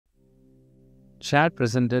Chad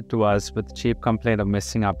presented to us with a cheap complaint of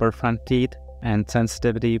missing upper front teeth and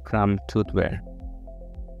sensitivity from tooth wear.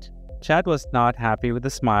 Chad was not happy with the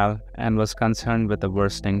smile and was concerned with the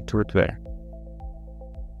worsening tooth wear.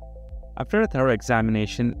 After a thorough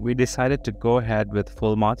examination, we decided to go ahead with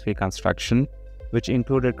full mouth reconstruction, which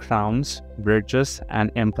included crowns, bridges,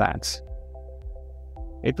 and implants.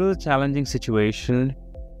 It was a challenging situation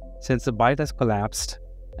since the bite has collapsed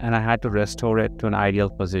and I had to restore it to an ideal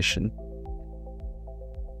position.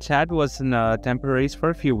 Chad was in temporaries for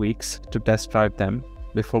a few weeks to test drive them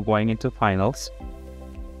before going into finals.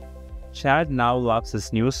 Chad now loves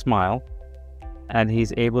his new smile and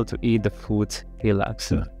he's able to eat the foods he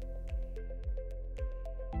loves.